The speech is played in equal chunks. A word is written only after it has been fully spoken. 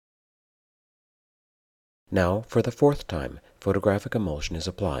Now, for the fourth time, photographic emulsion is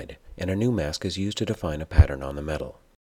applied, and a new mask is used to define a pattern on the metal.